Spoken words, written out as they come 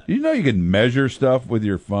Do you know you can measure stuff with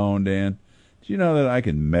your phone, Dan? Do you know that I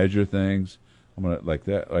can measure things? I'm gonna like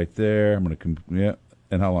that right there. I'm gonna yeah.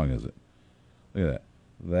 And how long is it? Look at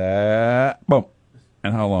that. That boom.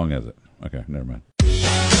 And how long is it? Okay, never mind.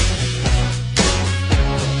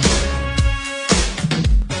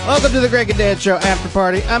 Welcome to the Greg and Dan Show After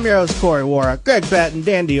Party. I'm your host, Corey Wara. Greg Patton,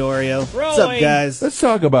 Dan Diorio. What's up, guys? Let's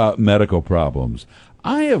talk about medical problems.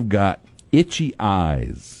 I have got itchy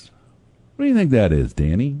eyes. What do you think that is,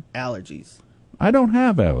 Danny? Allergies. I don't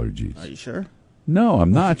have allergies. Are you sure? No,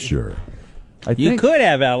 I'm not sure. You could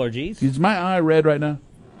have allergies. Is my eye red right now?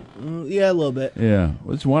 Yeah, a little bit. Yeah.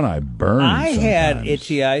 It's one eye burns. I had sometimes.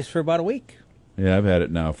 itchy eyes for about a week. Yeah, I've had it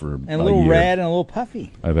now for And a little year. red and a little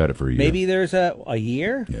puffy. I've had it for a year. Maybe there's a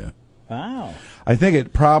year? Yeah. Wow. I think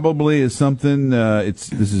it probably is something,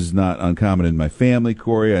 this is not uncommon in my family,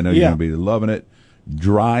 Corey. I know you're going to be loving it.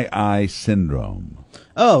 Dry eye syndrome.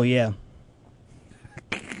 Oh, yeah.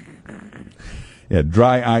 Yeah,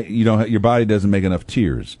 dry eye. Your body doesn't make enough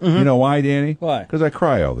tears. Mm-hmm. You know why, Danny? Why? Because I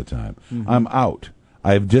cry all the time. I'm out.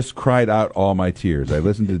 I've just cried out all my tears. I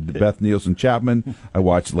listened to Beth Nielsen Chapman. I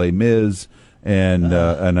watched Les Mis, and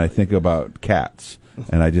I think about cats,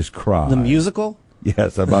 and I just cry. The musical?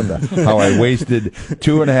 Yes, about that. How I wasted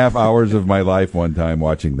 2.5 hours of my life one time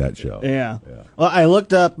watching that show. Yeah. Well, I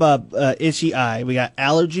looked up itchy eye. We got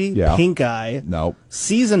allergy, pink eye, Nope.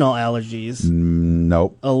 seasonal allergies,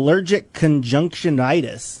 Nope. allergic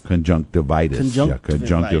conjunctivitis, Conjunctivitis. Yeah,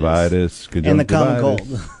 conjunctivitis. and the common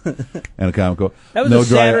cold. And a common cold. That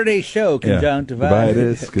was a Saturday show,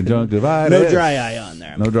 conjunctivitis. Conjunctivitis. No dry eye on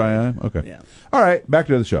there. No dry eye? Okay. Yeah. All right, back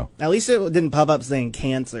to the show. At least it didn't pop up saying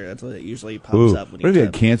cancer. That's what it usually pops Ooh, up. When what if you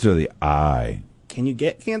had type. cancer of the eye? Can you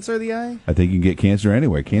get cancer of the eye? I think you can get cancer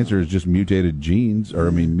anyway. Cancer is just mutated genes,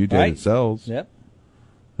 mutated cells. Yep.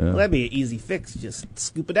 Yeah. Well, that'd be an easy fix. Just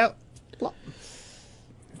scoop it out. Plop.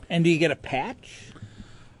 And do you get a patch?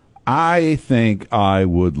 I think I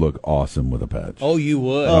would look awesome with a patch. Oh, you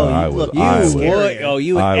would. Oh, I you would. look I even would. scarier. Oh,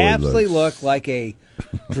 you would I would absolutely look- look like a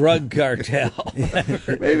drug cartel.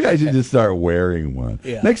 Maybe I should just start wearing one.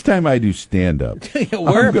 Yeah. Next time I do stand-up,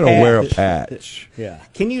 Wear I'm a going to wear a patch. patch. Yeah.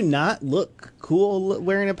 Can you not look cool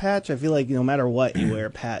wearing a patch? I feel like no matter what, you wear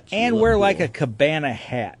a patch. And wear like a cabana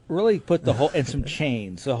hat. Really put the whole, and some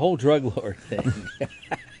chains, the whole drug lord thing.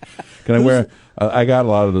 Can I wear? I got a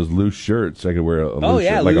lot of those loose shirts. I could wear a loose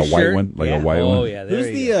shirt, like loose a white shirt. one, like Yeah. a white one. Oh, yeah. There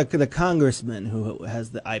Who's you go. the congressman who has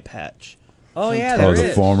the eye patch? Oh, yeah, Oh, there the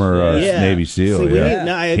is. former Navy SEAL. See, we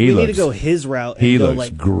yeah. need, we need to go his route. And He go looks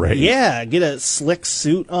like, great. Yeah, get a slick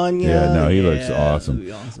suit on you. Yeah, no, he looks that'd awesome.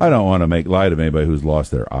 be awesome. I don't want to make light of anybody who's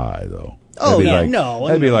lost their eye, though. Oh, That'd be yeah, like, no,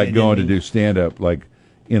 That'd be no, like I going to didn't do stand-up, like,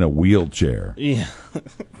 in a wheelchair. Yeah.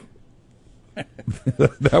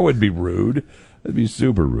 That would be rude. That'd be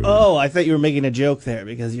super rude. Oh, I thought you were making a joke there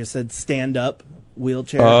because you said stand up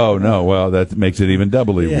wheelchair. Oh, no. Well, that makes it even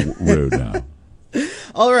doubly rude now.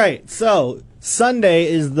 All right, so Sunday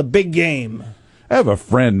is the big game. I have a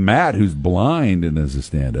friend, Matt, who's blind and is a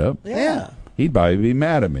stand-up. Yeah. He'd probably be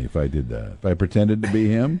mad at me if I did that. If I pretended to be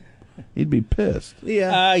him, he'd be pissed.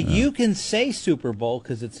 Yeah. You can say Super Bowl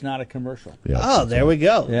because it's not a commercial. Yeah. Oh, there we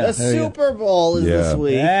go. Yeah, The there you go. Super Bowl is this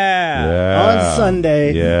week. Yeah. On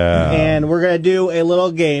Sunday. Yeah. And we're going to do a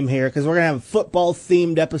little game here because we're going to have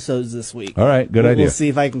football-themed episodes this week. All right, good idea. We'll see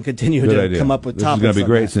if I can continue Good to idea. come up with this topics. is going to be on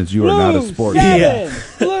great that. since you are not a sports Blue, guy.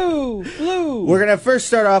 blue. We're going to first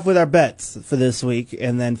start off with our bets for this week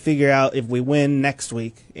and then figure out if we win next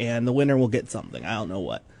week. And the winner will get something. I don't know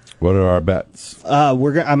what. What are our bets? I'm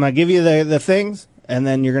going to give you the things, and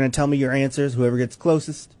then you're going to tell me your answers. Whoever gets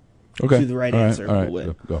closest Okay. to the right All answer all will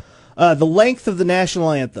win. Go. The length of the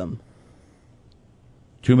national anthem.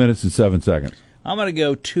 2 minutes and 7 seconds. I'm going to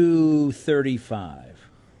go 2:35.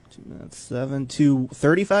 2 minutes, 7 to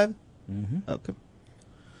 35? Mm-hmm. Okay.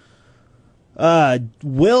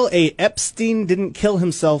 Will a Epstein didn't kill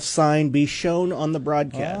himself sign be shown on the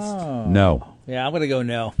broadcast? Oh. No. Yeah, I'm going to go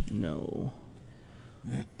no. No.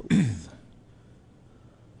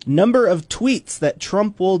 Number of tweets that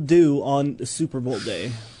Trump will do on the Super Bowl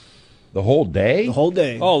day. The whole day? The whole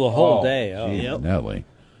day. Oh, the whole day. Oh. gee, Yep. Nelly.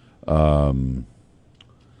 Well,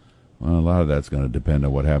 a lot of that's going to depend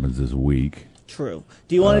on what happens this week. True.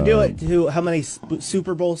 Do you want to do it to how many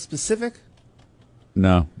Super Bowl specific?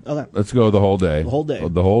 No. Okay. Let's go the whole day. The whole day.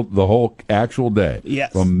 The whole actual day.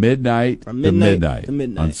 Yes. From midnight, From to midnight midnight. to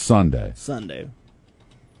midnight. On Sunday. Sunday.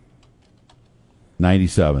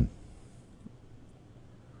 97.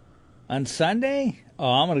 On Sunday? Oh,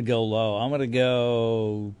 I'm going to go low. I'm going to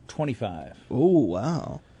go 25. Oh,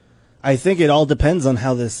 wow. I think it all depends on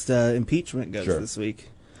how this impeachment goes Sure. this week.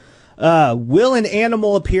 Will an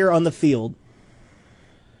animal appear on the field?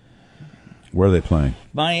 Where are they playing?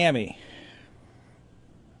 Miami.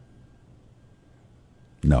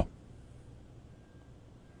 No.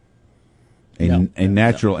 No. A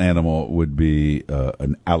natural animal would be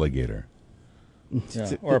an alligator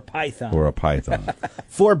Yeah. Or a python. or a python.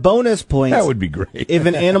 For bonus points, That would be great. if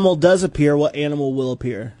an animal does appear, what animal will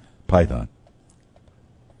appear? Python.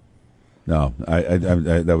 No, I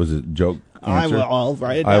that was a joke answer. I'll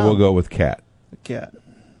write it I down. will go with cat. Cat.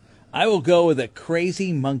 I will go with a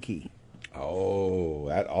crazy monkey. Oh,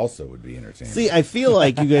 that also would be entertaining. See, I feel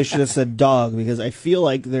like you guys should have said dog because I feel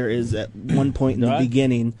like there is at one point in the Dog?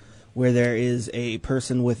 beginning where there is a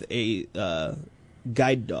person with a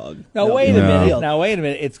guide dog. Now No, wait a No. minute. Now wait a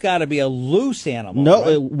minute. It's got to be a loose animal. No,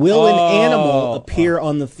 right? will an animal Oh. appear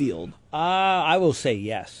on the field? I will say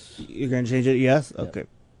yes. You're going to change it? Yes? Okay.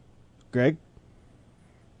 Greg?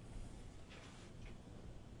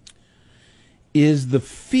 Is the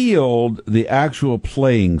field the actual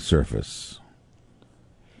playing surface?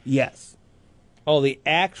 Yes. Oh, the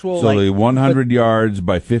actual. So like, the 100 yards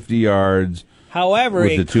by 50 yards. however,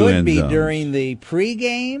 with the it two could end be zones. during the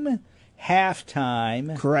pregame,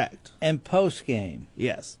 halftime, Correct. and postgame.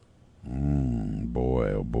 Yes.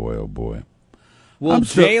 Boy, oh boy, oh boy. Will I'm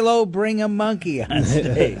so- J-Lo bring a monkey on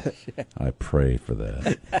stage? I pray for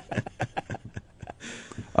that.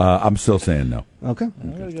 I'm still saying no. Okay.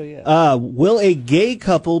 I'm gonna go yes. Will a gay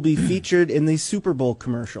couple be featured in the Super Bowl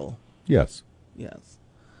commercial? Yes. Yes.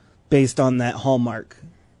 Based on that Hallmark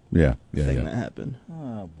Yeah. thing that Yeah. happened.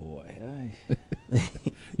 Oh boy.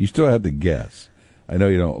 You still have to guess. I know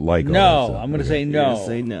you don't like all that No, stuff. I'm going to Okay. say You're gonna no.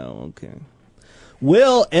 say no. Okay.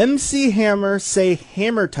 Will MC Hammer say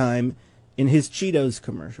Hammer Time in his Cheetos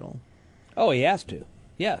commercial? Oh, he has to.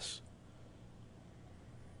 Yes.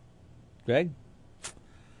 Greg?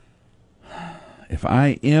 If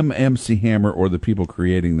I am MC Hammer or the people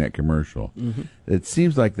creating that commercial, it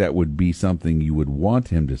seems like that would be something you would want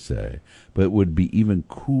him to say, but it would be even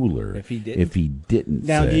cooler If he didn't? If he didn't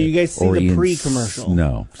Now, say, do you guys see or the he pre-commercial?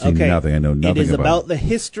 No, seen nothing. I know nothing It is about about it. the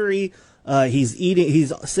history. He's eating.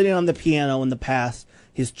 He's sitting on the piano in the past.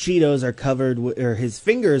 His Cheetos are covered, or his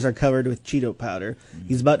fingers are covered with Cheeto powder.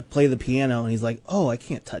 He's about to play the piano, and he's like, "Oh, I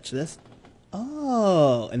can't touch this."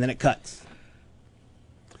 Oh, and then it cuts.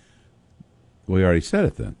 We already said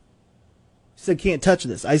it then. He said, "Can't touch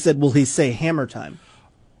this." I said, "Will he say Hammer Time?"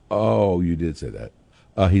 Oh, you did say that.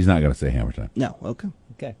 He's not going to say Hammer Time. No. Okay.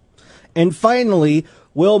 Okay. And finally,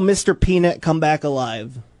 will Mr. Peanut come back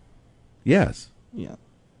alive? Yes. Yeah.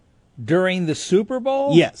 During the Super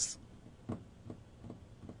Bowl? Yes.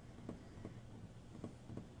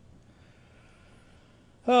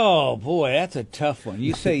 Oh, boy, that's a tough one.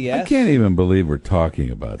 You say yes? I can't even believe we're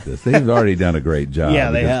talking about this. They've already done a great job.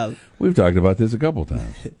 Yeah, they because have. We've talked about this a couple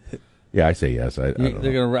times. Yeah, I say yes. I don't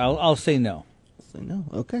They're know. gonna. I'll say no. Say no.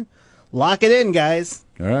 Okay. Lock it in, guys.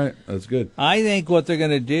 All right, that's good. I think what they're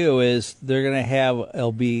going to do is they're going to have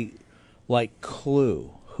it'll be like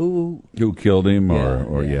Clue. Who? Who killed him? Yeah,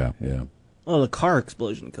 Or yeah. yeah. Oh, the car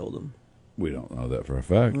explosion killed him. We don't know that for a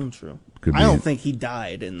fact. True. Could I be- don't think he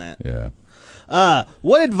died in that. Yeah.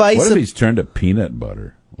 What advice? What if he's turned to peanut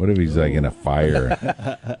butter? What if he's like in a fire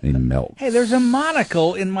and he melts? Hey, there's a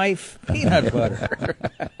monocle in my peanut butter.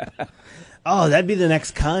 Oh, that'd be the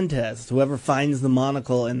next contest. Whoever finds the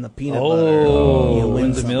monocle in the peanut butter, Oh, you win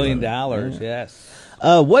wins $1 something. million. Yes.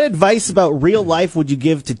 What advice about real life would you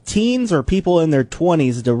give to teens or people in their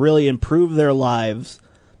 20s to really improve their lives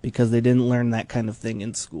because they didn't learn that kind of thing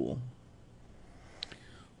in school?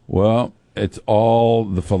 Well, it's all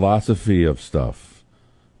the philosophy of stuff.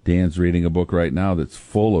 Dan's reading a book right now that's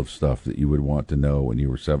full of stuff that you would want to know when you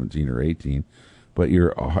were 17 or 18, but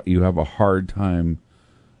you have a hard time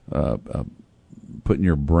putting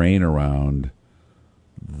your brain around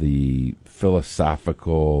the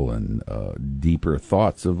philosophical and deeper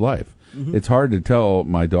thoughts of life. Mm-hmm. It's hard to tell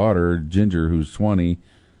my daughter, Ginger, who's 20,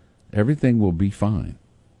 everything will be fine.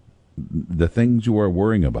 The things you are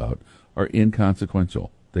worrying about are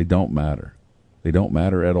inconsequential. They don't matter. They don't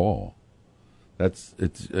matter at all. It's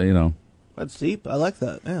That's deep. I like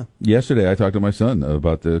that. Yeah. yesterday I talked to my son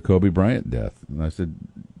about the Kobe Bryant death, and I said,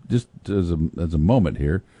 just as a moment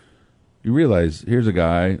here, you realize here's a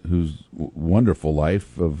guy whose wonderful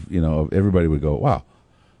life of everybody would go, wow,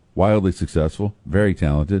 wildly successful, very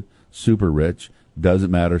talented, super rich,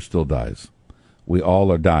 doesn't matter, still dies. We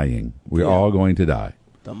all are dying. We're all going to die.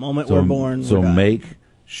 The moment we're born, So we're dying. make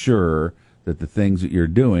sure that the things that you're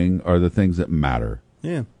doing are the things that matter.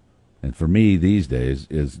 Yeah. And for me these days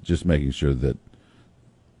is just making sure that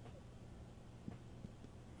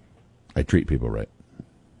I treat people right.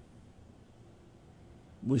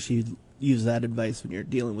 Wish you'd use that advice when you're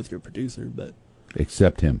dealing with your producer, but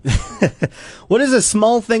Except him. What is a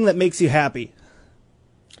small thing that makes you happy?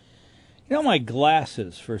 You know, my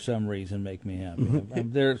glasses, for some reason, make me happy.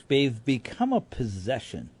 Mm-hmm. They've become a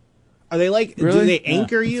possession. Are they like? Really? Do they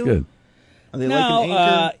anchor That's you? good. Are they like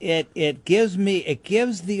an anchor? It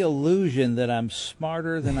gives the illusion that I'm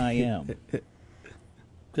smarter than I am.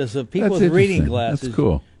 Because of people That's with reading interesting. glasses, That's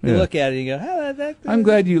cool. you Yeah. look at it and you go, I'm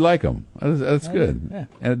glad you like them. That's good. yeah.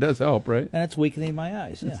 And it does help, right? And it's weakening my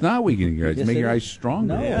eyes. Yeah. It's not weakening your eyes. Yes, It's making it your is. eyes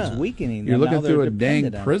stronger. No, Yeah. it's weakening You're them. looking Now through they're a dang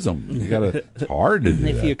dependent on it. prism. You gotta. It's hard to do And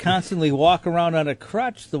if that. you constantly walk around on a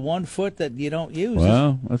crutch, the one foot that you don't use is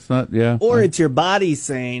Well, that's not. Yeah. Or it's your body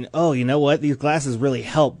saying, "Oh, you know what? These glasses really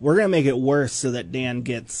help. We're gonna make it worse so that Dan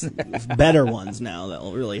gets better ones now that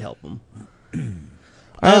will really help him."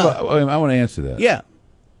 I want to answer that. Yeah.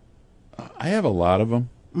 I have a lot of them,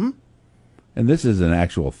 and this is an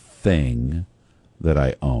actual thing that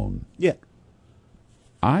I own. Yeah.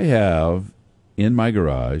 I have in my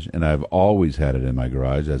garage, and I've always had it in my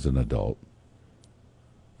garage as an adult.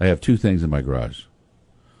 I have two things in my garage.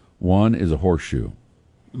 One is a horseshoe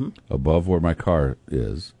above where my car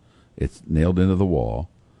is. It's nailed into the wall,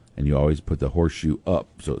 and you always put the horseshoe up,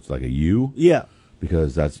 so it's like a U, Yeah.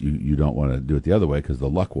 because that's you don't want to do it the other way because the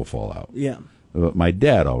luck will fall out. Yeah. But my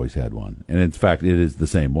dad always had one, and in fact, it is the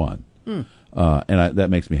same one. That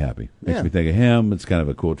makes me happy. Makes Yeah. me think of him. It's kind of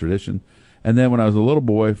a cool tradition. And then when I was a little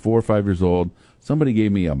boy, 4 or 5 years old, somebody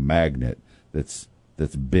gave me a magnet that's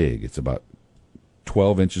big. It's about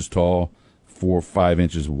 12 inches tall, 4 or 5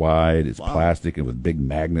 inches wide. It's plastic and with big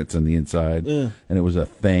magnets on the inside. And it was a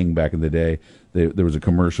thing back in the day. There was a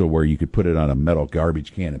commercial where you could put it on a metal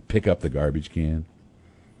garbage can and pick up the garbage can.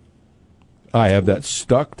 I have that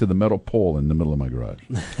stuck to the metal pole in the middle of my garage.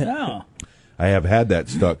 oh, I have had that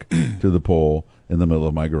stuck to the pole in the middle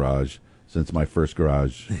of my garage since my first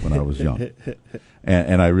garage when I was young.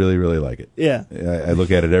 And I really, really like it. Yeah. I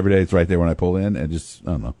look at it every day. It's right there when I pull in, and just,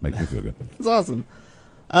 I don't know, makes me feel good. It's awesome.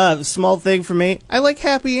 Small thing for me. I like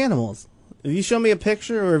happy animals. If you show me a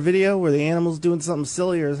picture or a video where the animal's doing something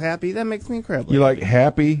silly or is happy, that makes me incredibly You like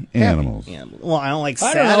happy happy. animals. Well, I don't like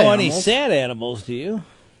I sad don't know any animals. sad animals. Do you?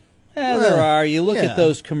 Yeah, Well, there are. You look yeah. at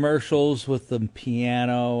those commercials with the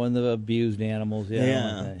piano and the abused animals. Yeah,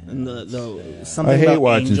 Yeah, okay. and the something I hate about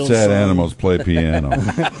watching angel sad song. animals play piano.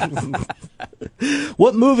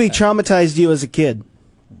 What movie traumatized you as a kid?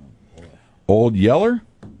 Old Yeller?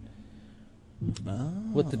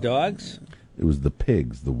 With the dogs. It was the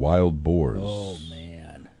pigs, the wild boars. Oh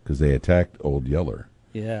man, Because they attacked Old Yeller.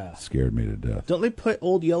 yeah. Scared me to death. Don't they put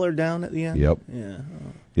Old Yeller down at the end? Yep. Yeah.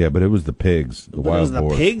 Yeah, but it was the pigs, the But wild it was the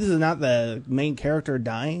boars. pigs, and not the main character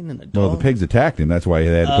dying and the dog. No, the pigs attacked him. That's why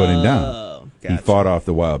they had to put him down. Oh, He gotcha. fought off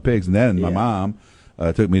the wild pigs. And then my Yeah. mom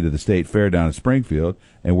took me to the state fair down in Springfield,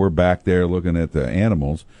 and we're back there looking at the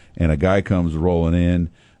animals, and a guy comes rolling in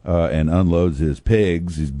and unloads his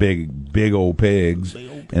pigs, these big old pigs,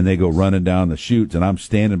 and they go running down the chutes, and I'm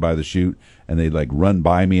standing by the chute, and they like run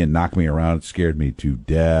by me and knock me around. It scared me to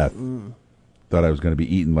death. Thought I was going to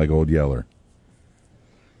be eaten like Old Yeller.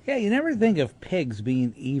 Yeah, you never think of pigs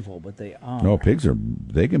being evil, but they are. No, pigs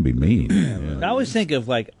they can be mean. Yeah. I always think of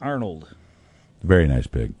like Arnold. Very nice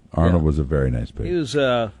pig. Arnold Yeah. was a very nice pig. He was,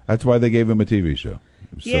 That's why they gave him a TV show.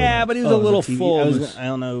 It was so yeah, nice. but he was Oh, a little it's TV full. I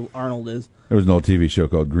don't know who Arnold is. There was an old TV show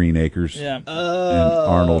called Green Acres. Yeah. And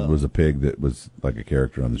Arnold was a pig that was like a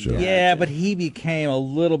character on the show. Yeah, but he became a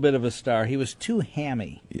little bit of a star. He was too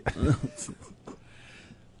hammy.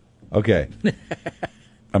 Okay.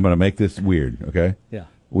 I'm going to make this weird, okay? Yeah.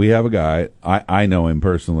 We have a guy, I know him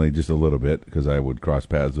personally just a little bit because I would cross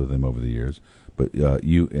paths with him over the years. But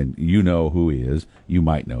you know who he is. You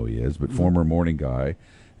might know who he is. But former morning guy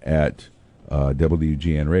at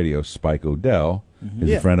WGN Radio, Spike Odell, is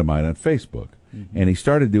Yeah. a friend of mine on Facebook. And he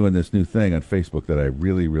started doing this new thing on Facebook that I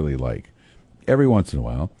really, really like. Every once in a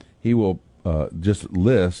while, he will just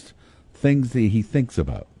list things that he thinks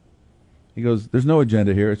about. He goes, there's no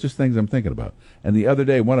agenda here. It's just things I'm thinking about. And the other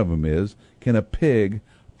day, one of them is, can a pig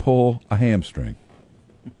pull a hamstring?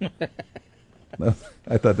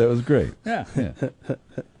 I thought that was great. Yeah. Yeah.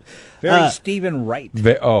 Very Stephen Wright.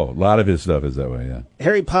 A lot of his stuff is that way, yeah.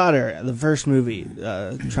 Harry Potter, the first movie,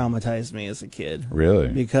 traumatized me as a kid. Really?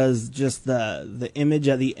 Because just the image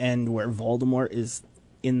at the end where Voldemort is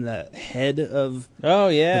in the head of Oh,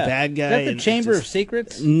 yeah. The bad guy Is that the and Chamber just- of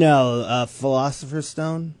Secrets? Philosopher's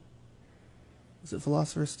Stone. Is it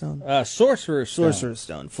Philosopher's Stone? Sorcerer's Stone. Sorcerer's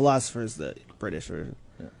Stone. Philosopher's the British version.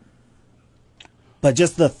 But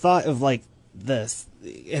just the thought of like this.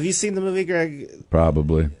 Have you seen the movie, Greg?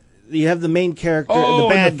 Probably. You have the main character, Oh,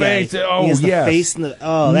 the bad the face. guy. Oh, he has the yes. face and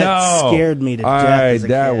that scared me to death. As a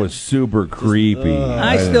that kid. was super creepy.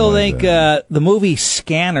 I didn't still like think that. the movie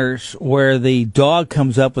Scanners, where the dog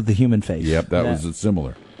comes up with the human face. Yep, that was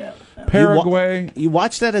similar. You Paraguay You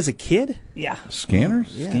watched that as a kid? Yeah. Scanners.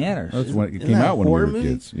 Scanners. That's when it Isn't came that out a when we horror were movie?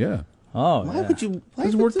 kids. Yeah, Oh, Why yeah. would you? Why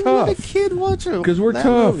 'Cause would we're you tough. let a kid watch it? because we're that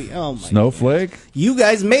tough. movie? Oh my! Snowflake. You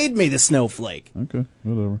guys made me the snowflake. Okay,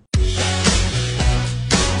 whatever.